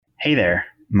Hey there,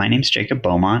 my name's Jacob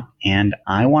Beaumont, and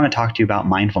I want to talk to you about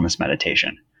mindfulness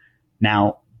meditation.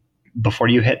 Now, before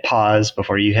you hit pause,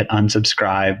 before you hit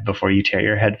unsubscribe, before you tear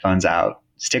your headphones out,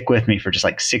 stick with me for just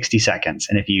like 60 seconds.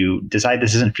 And if you decide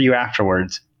this isn't for you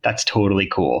afterwards, that's totally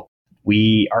cool.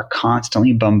 We are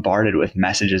constantly bombarded with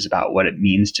messages about what it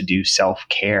means to do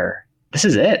self-care. This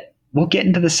is it. We'll get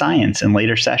into the science in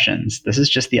later sessions. This is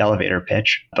just the elevator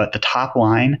pitch. But the top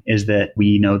line is that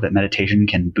we know that meditation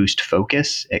can boost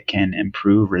focus. It can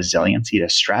improve resiliency to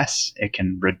stress. It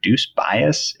can reduce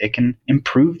bias. It can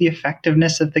improve the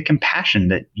effectiveness of the compassion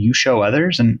that you show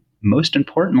others. And most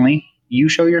importantly, you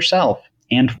show yourself.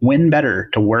 And when better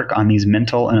to work on these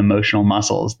mental and emotional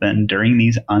muscles than during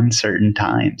these uncertain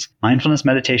times? Mindfulness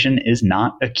meditation is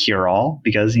not a cure-all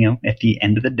because, at the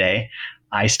end of the day,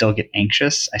 I still get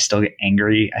anxious. I still get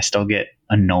angry. I still get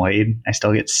annoyed. I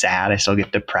still get sad. I still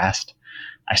get depressed.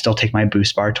 I still take my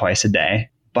Boost bar twice a day.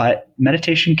 But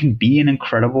meditation can be an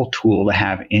incredible tool to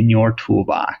have in your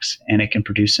toolbox, and it can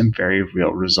produce some very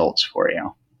real results for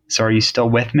you. So are you still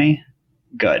with me?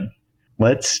 Good.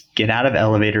 Let's get out of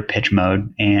elevator pitch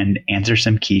mode and answer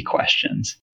some key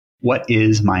questions. What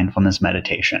is mindfulness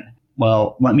meditation?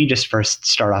 Well, let me just first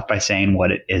start off by saying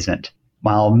what it isn't.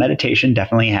 While meditation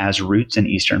definitely has roots in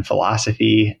Eastern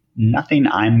philosophy, nothing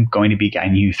I'm going to be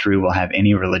guiding you through will have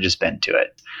any religious bent to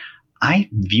it. I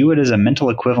view it as a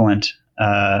mental equivalent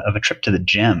of a trip to the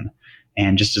gym.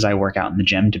 And just as I work out in the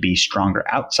gym to be stronger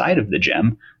outside of the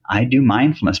gym, I do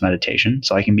mindfulness meditation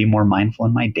so I can be more mindful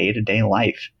in my day-to-day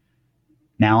life.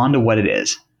 Now on to what it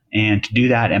is. And to do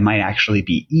that, it might actually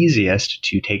be easiest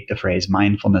to take the phrase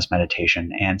mindfulness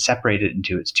meditation and separate it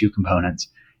into its two components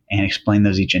and explain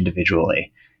those each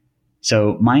individually.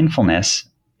 So mindfulness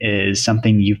is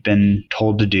something you've been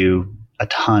told to do a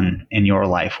ton in your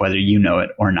life, whether you know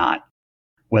it or not.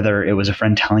 Whether it was a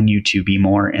friend telling you to be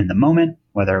more in the moment,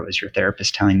 whether it was your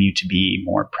therapist telling you to be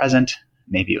more present,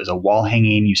 maybe it was a wall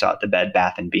hanging you saw at the Bed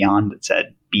Bath & Beyond that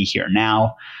said, be here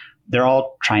now. They're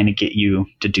all trying to get you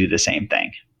to do the same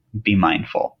thing, be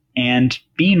mindful. And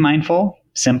being mindful,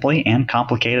 simply and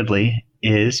complicatedly,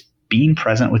 is being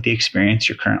present with the experience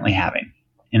you're currently having.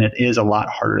 And it is a lot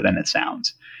harder than it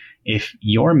sounds. If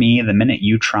you're me, the minute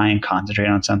you try and concentrate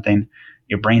on something,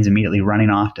 your brain's immediately running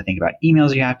off to think about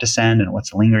emails you have to send and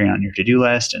what's lingering on your to-do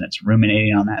list, and it's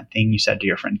ruminating on that thing you said to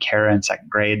your friend Kara in second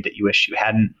grade that you wish you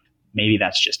hadn't. Maybe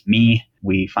that's just me.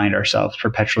 We find ourselves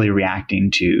perpetually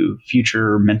reacting to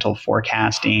future mental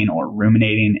forecasting or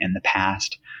ruminating in the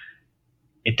past.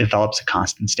 It develops a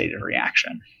constant state of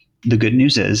reaction. The good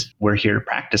news is we're here to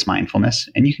practice mindfulness,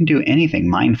 and you can do anything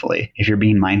mindfully. If you're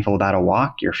being mindful about a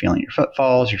walk, you're feeling your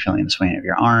footfalls, you're feeling the swaying of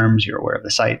your arms, you're aware of the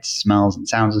sights, smells, and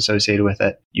sounds associated with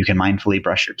it. You can mindfully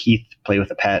brush your teeth, play with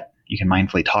a pet. You can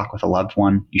mindfully talk with a loved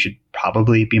one. You should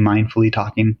probably be mindfully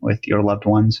talking with your loved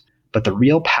ones. But the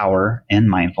real power in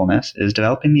mindfulness is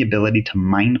developing the ability to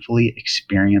mindfully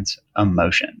experience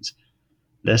emotions.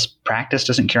 This practice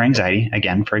doesn't cure anxiety,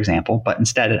 again, for example, but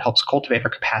instead it helps cultivate our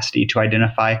capacity to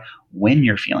identify when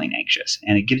you're feeling anxious.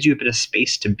 And it gives you a bit of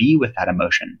space to be with that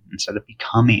emotion instead of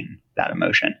becoming that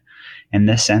emotion. In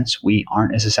this sense, we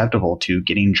aren't as susceptible to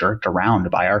getting jerked around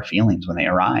by our feelings when they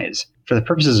arise. For the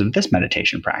purposes of this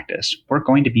meditation practice, we're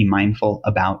going to be mindful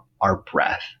about our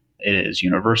breath. It is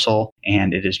universal,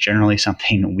 and it is generally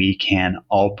something we can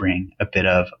all bring a bit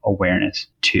of awareness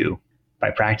to. By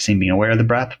practicing being aware of the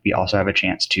breath, we also have a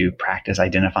chance to practice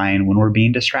identifying when we're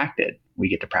being distracted. We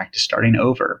get to practice starting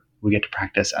over. We get to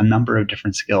practice a number of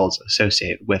different skills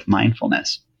associated with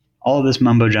mindfulness. All of this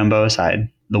mumbo jumbo aside,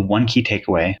 the one key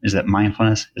takeaway is that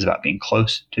mindfulness is about being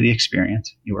close to the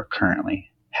experience you are currently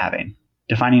having.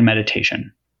 Defining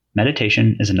meditation.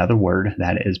 Meditation is another word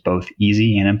that is both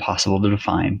easy and impossible to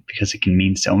define because it can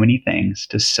mean so many things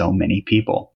to so many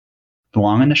people. The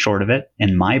long and the short of it,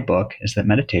 in my book, is that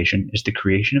meditation is the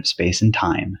creation of space and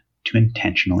time to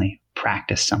intentionally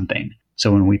practice something.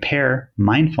 So when we pair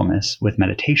mindfulness with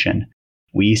meditation,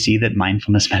 we see that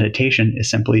mindfulness meditation is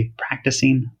simply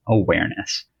practicing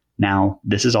awareness. Now,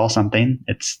 this is all something,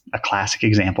 it's a classic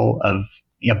example of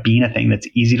being a thing that's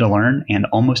easy to learn and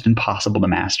almost impossible to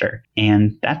master.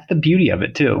 And that's the beauty of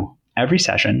it too. Every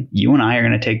session, you and I are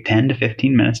going to take 10 to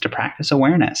 15 minutes to practice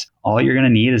awareness. All you're going to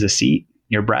need is a seat,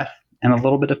 your breath, and a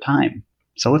little bit of time.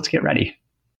 So let's get ready.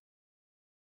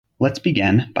 Let's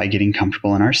begin by getting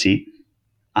comfortable in our seat,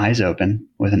 eyes open,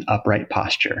 with an upright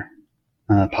posture,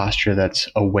 a posture that's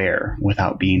aware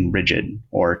without being rigid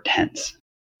or tense.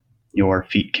 Your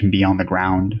feet can be on the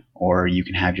ground, or you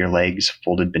can have your legs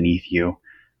folded beneath you,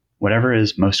 whatever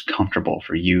is most comfortable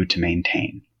for you to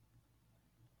maintain.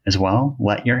 As well,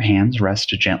 let your hands rest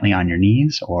gently on your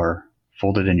knees or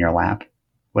folded in your lap.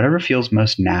 whatever feels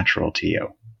most natural to you.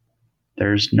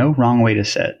 There's no wrong way to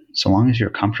sit, so long as you're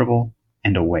comfortable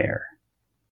and aware.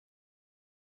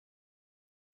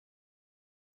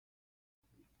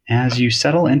 As you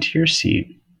settle into your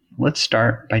seat, let's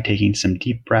start by taking some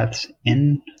deep breaths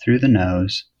in through the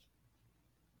nose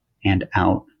and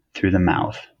out through the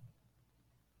mouth.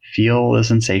 Feel the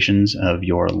sensations of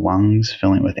your lungs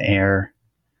filling with air.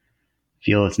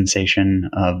 Feel the sensation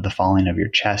of the falling of your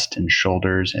chest and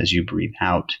shoulders as you breathe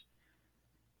out.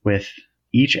 With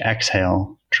each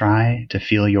exhale, try to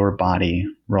feel your body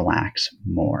relax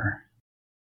more.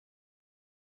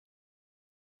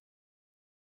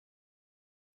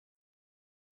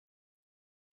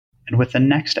 And with the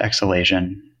next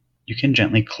exhalation, you can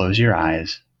gently close your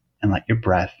eyes and let your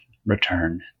breath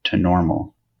return to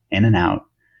normal, in and out,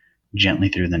 gently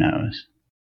through the nose.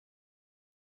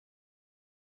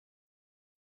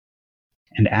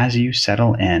 And as you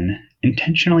settle in,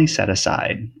 intentionally set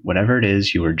aside whatever it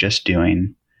is you were just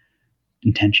doing.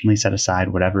 Intentionally set aside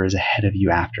whatever is ahead of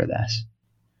you after this.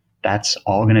 That's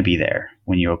all going to be there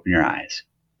when you open your eyes.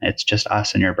 It's just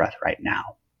us and your breath right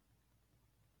now.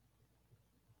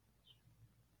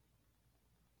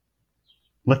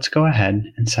 Let's go ahead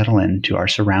and settle into our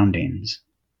surroundings.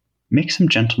 Make some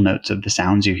gentle notes of the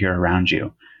sounds you hear around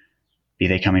you, be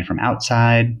they coming from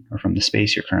outside or from the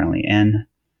space you're currently in.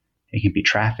 It can be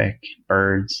traffic,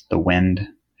 birds, the wind,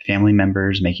 family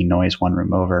members making noise one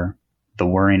room over, the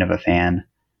whirring of a fan.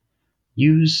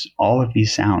 Use all of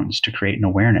these sounds to create an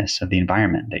awareness of the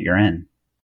environment that you're in.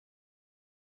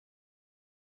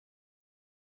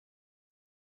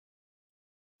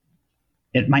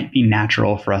 It might be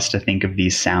natural for us to think of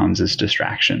these sounds as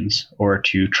distractions or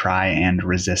to try and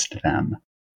resist them.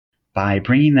 By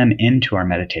bringing them into our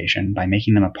meditation, by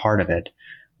making them a part of it,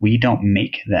 we don't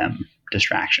make them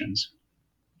distractions.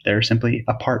 They're simply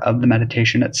a part of the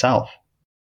meditation itself.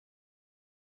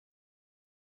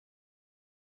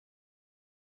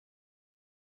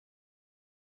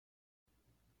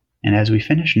 And as we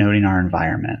finish noting our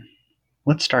environment,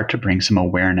 let's start to bring some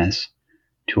awareness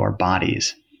to our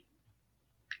bodies.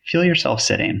 Feel yourself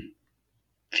sitting.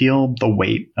 Feel the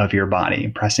weight of your body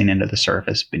pressing into the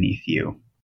surface beneath you.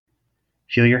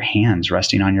 Feel your hands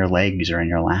resting on your legs or in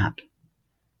your lap.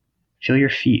 Feel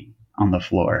your feet on the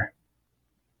floor.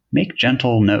 Make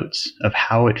gentle notes of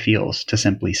how it feels to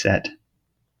simply sit.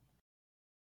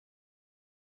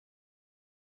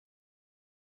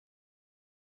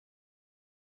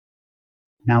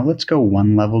 Now let's go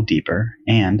one level deeper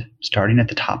and, starting at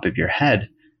the top of your head,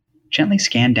 gently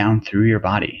scan down through your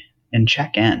body and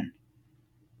check in.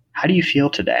 How do you feel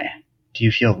today? Do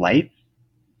you feel light?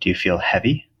 Do you feel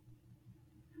heavy?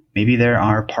 Maybe there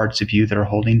are parts of you that are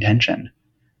holding tension.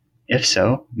 If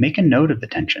so, make a note of the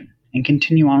tension and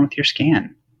continue on with your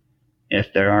scan.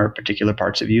 If there are particular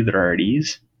parts of you that are at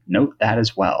ease, note that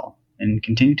as well and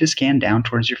continue to scan down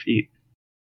towards your feet.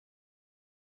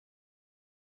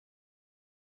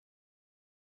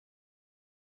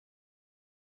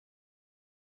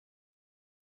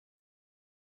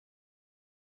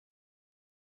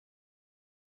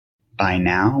 By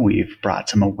now, we've brought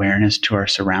some awareness to our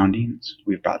surroundings.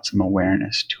 We've brought some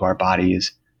awareness to our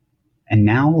bodies. And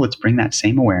now let's bring that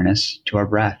same awareness to our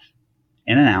breath,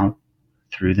 in and out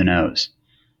through the nose.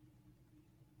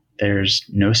 There's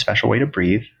no special way to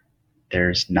breathe.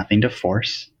 There's nothing to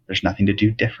force. There's nothing to do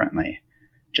differently.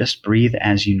 Just breathe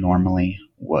as you normally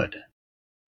would.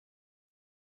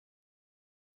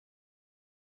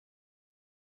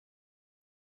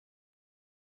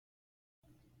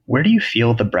 Where do you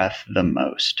feel the breath the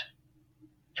most?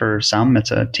 For some,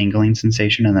 it's a tingling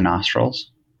sensation in the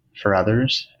nostrils. For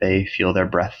others, they feel their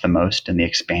breath the most in the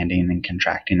expanding and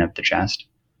contracting of the chest.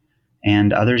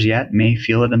 And others yet may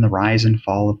feel it in the rise and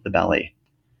fall of the belly.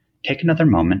 Take another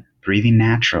moment, breathing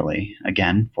naturally,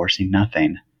 again, forcing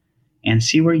nothing, and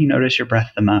see where you notice your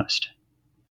breath the most.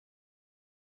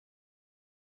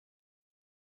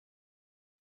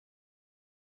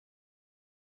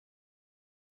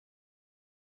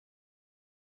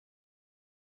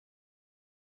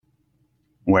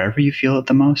 Wherever you feel it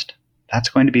the most, that's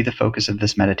going to be the focus of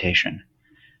this meditation.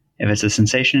 If it's a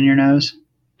sensation in your nose,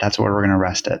 that's where we're going to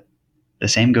rest it. The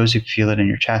same goes if you feel it in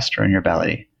your chest or in your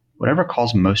belly, whatever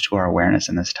calls most to our awareness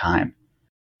in this time.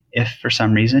 If for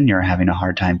some reason you're having a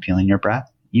hard time feeling your breath,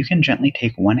 you can gently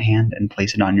take one hand and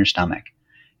place it on your stomach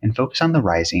and focus on the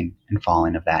rising and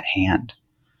falling of that hand.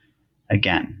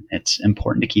 Again, it's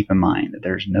important to keep in mind that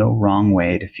there's no wrong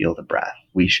way to feel the breath.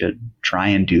 We should try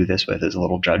and do this with as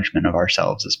little judgment of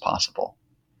ourselves as possible.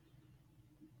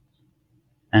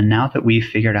 And now that we've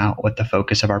figured out what the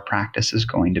focus of our practice is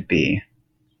going to be,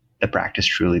 the practice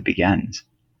truly begins.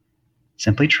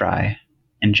 Simply try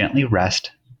and gently rest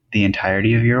the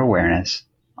entirety of your awareness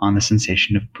on the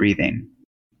sensation of breathing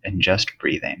and just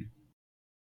breathing.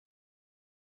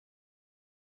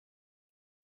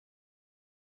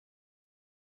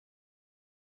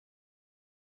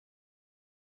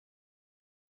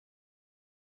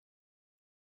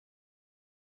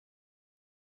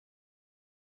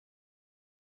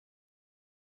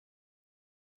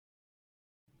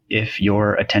 If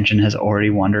your attention has already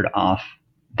wandered off,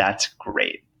 that's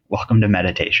great. Welcome to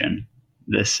meditation.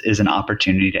 This is an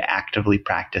opportunity to actively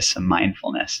practice some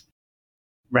mindfulness.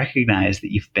 Recognize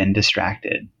that you've been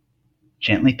distracted.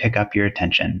 Gently pick up your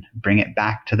attention, bring it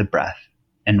back to the breath,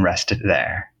 and rest it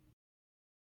there.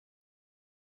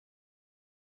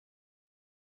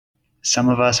 Some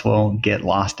of us will get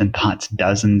lost in thoughts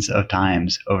dozens of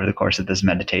times over the course of this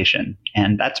meditation,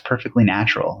 and that's perfectly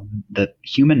natural. The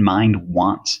human mind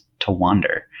wants to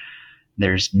wander.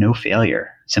 There's no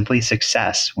failure, simply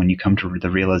success when you come to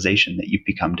the realization that you've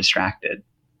become distracted.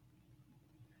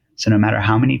 So no matter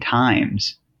how many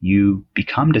times you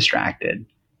become distracted,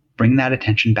 bring that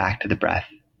attention back to the breath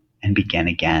and begin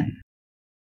again.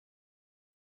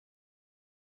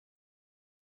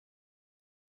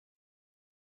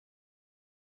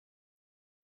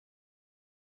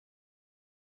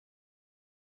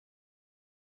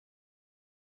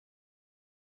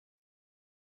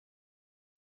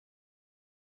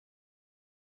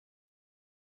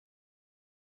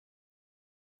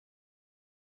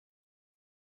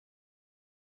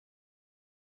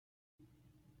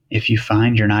 If you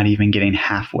find you're not even getting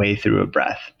halfway through a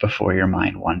breath before your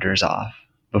mind wanders off,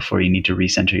 before you need to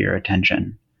recenter your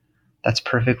attention, that's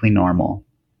perfectly normal.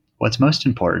 What's most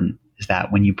important is that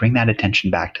when you bring that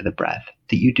attention back to the breath,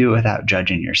 that you do it without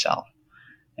judging yourself.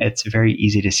 It's very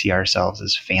easy to see ourselves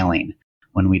as failing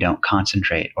when we don't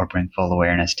concentrate or bring full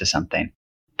awareness to something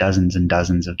dozens and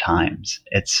dozens of times.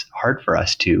 It's hard for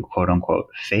us to, quote unquote,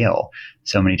 fail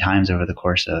so many times over the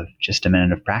course of just a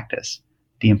minute of practice.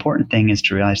 The important thing is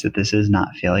to realize that this is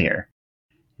not failure.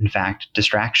 In fact,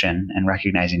 distraction and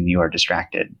recognizing you are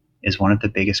distracted is one of the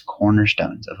biggest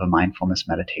cornerstones of a mindfulness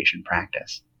meditation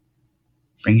practice.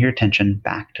 Bring your attention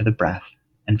back to the breath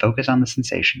and focus on the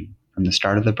sensation from the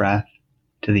start of the breath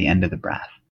to the end of the breath.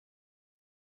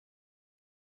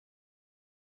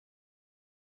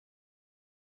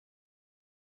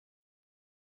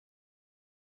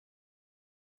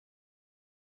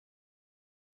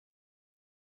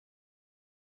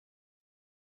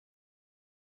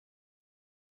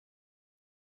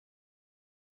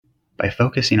 By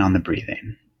focusing on the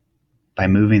breathing, by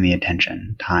moving the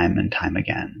attention time and time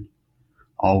again,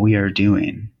 all we are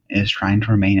doing is trying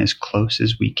to remain as close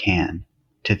as we can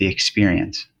to the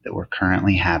experience that we're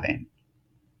currently having.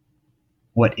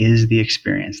 What is the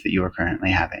experience that you are currently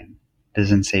having? The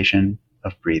sensation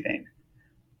of breathing.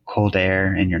 Cold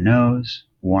air in your nose,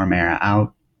 warm air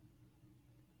out,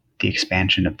 the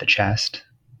expansion of the chest,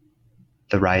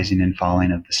 the rising and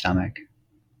falling of the stomach.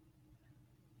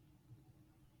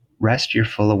 Rest your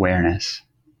full awareness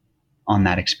on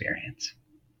that experience.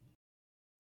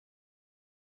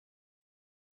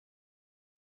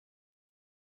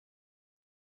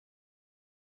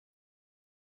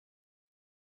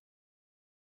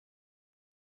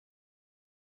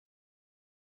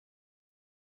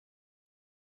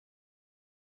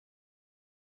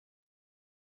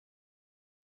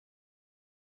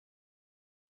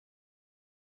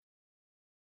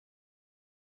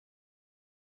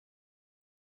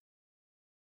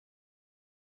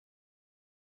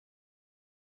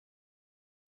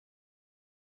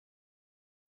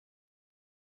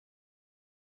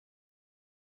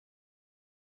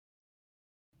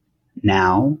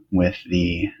 Now, with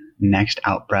the next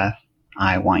out breath,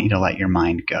 I want you to let your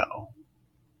mind go.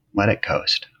 Let it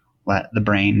coast. Let the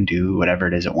brain do whatever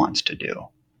it is it wants to do.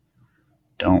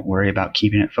 Don't worry about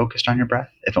keeping it focused on your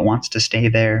breath. If it wants to stay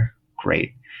there,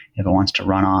 great. If it wants to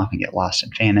run off and get lost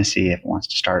in fantasy, if it wants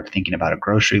to start thinking about a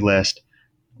grocery list,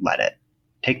 let it.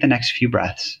 Take the next few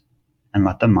breaths and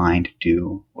let the mind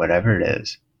do whatever it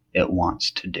is it wants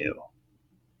to do.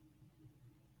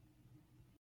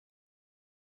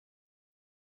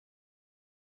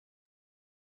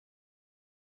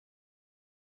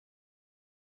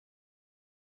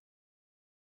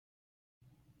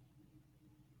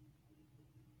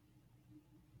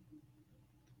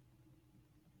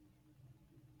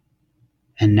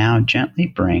 And now gently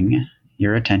bring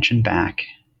your attention back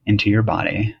into your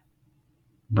body.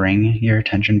 Bring your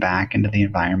attention back into the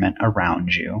environment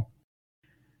around you.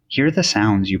 Hear the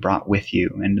sounds you brought with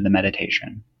you into the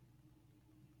meditation.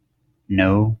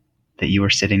 Know that you are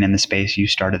sitting in the space you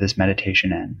started this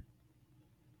meditation in.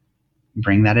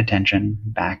 bring that attention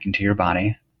back into your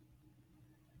body.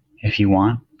 If you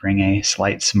want, bring a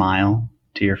slight smile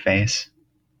to your face,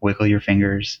 wiggle your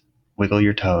fingers, wiggle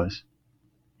your toes.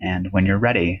 And when you're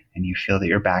ready and you feel that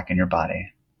you're back in your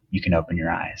body, you can open your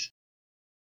eyes.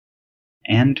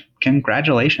 And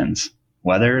congratulations.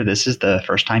 Whether this is the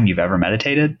first time you've ever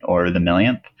meditated or the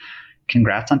millionth,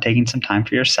 congrats on taking some time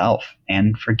for yourself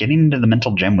and for getting into the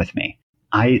mental gym with me.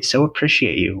 I so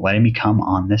appreciate you letting me come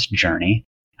on this journey,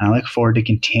 and I look forward to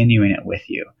continuing it with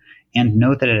you. And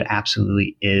know that it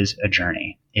absolutely is a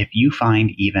journey. If you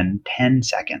find even 10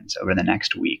 seconds over the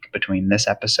next week between this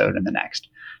episode and the next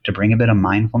to bring a bit of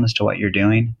mindfulness to what you're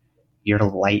doing, you're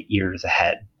light years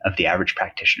ahead of the average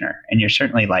practitioner, and you're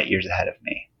certainly light years ahead of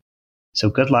me. So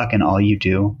good luck in all you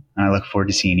do, and I look forward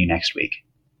to seeing you next week.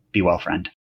 Be well, friend.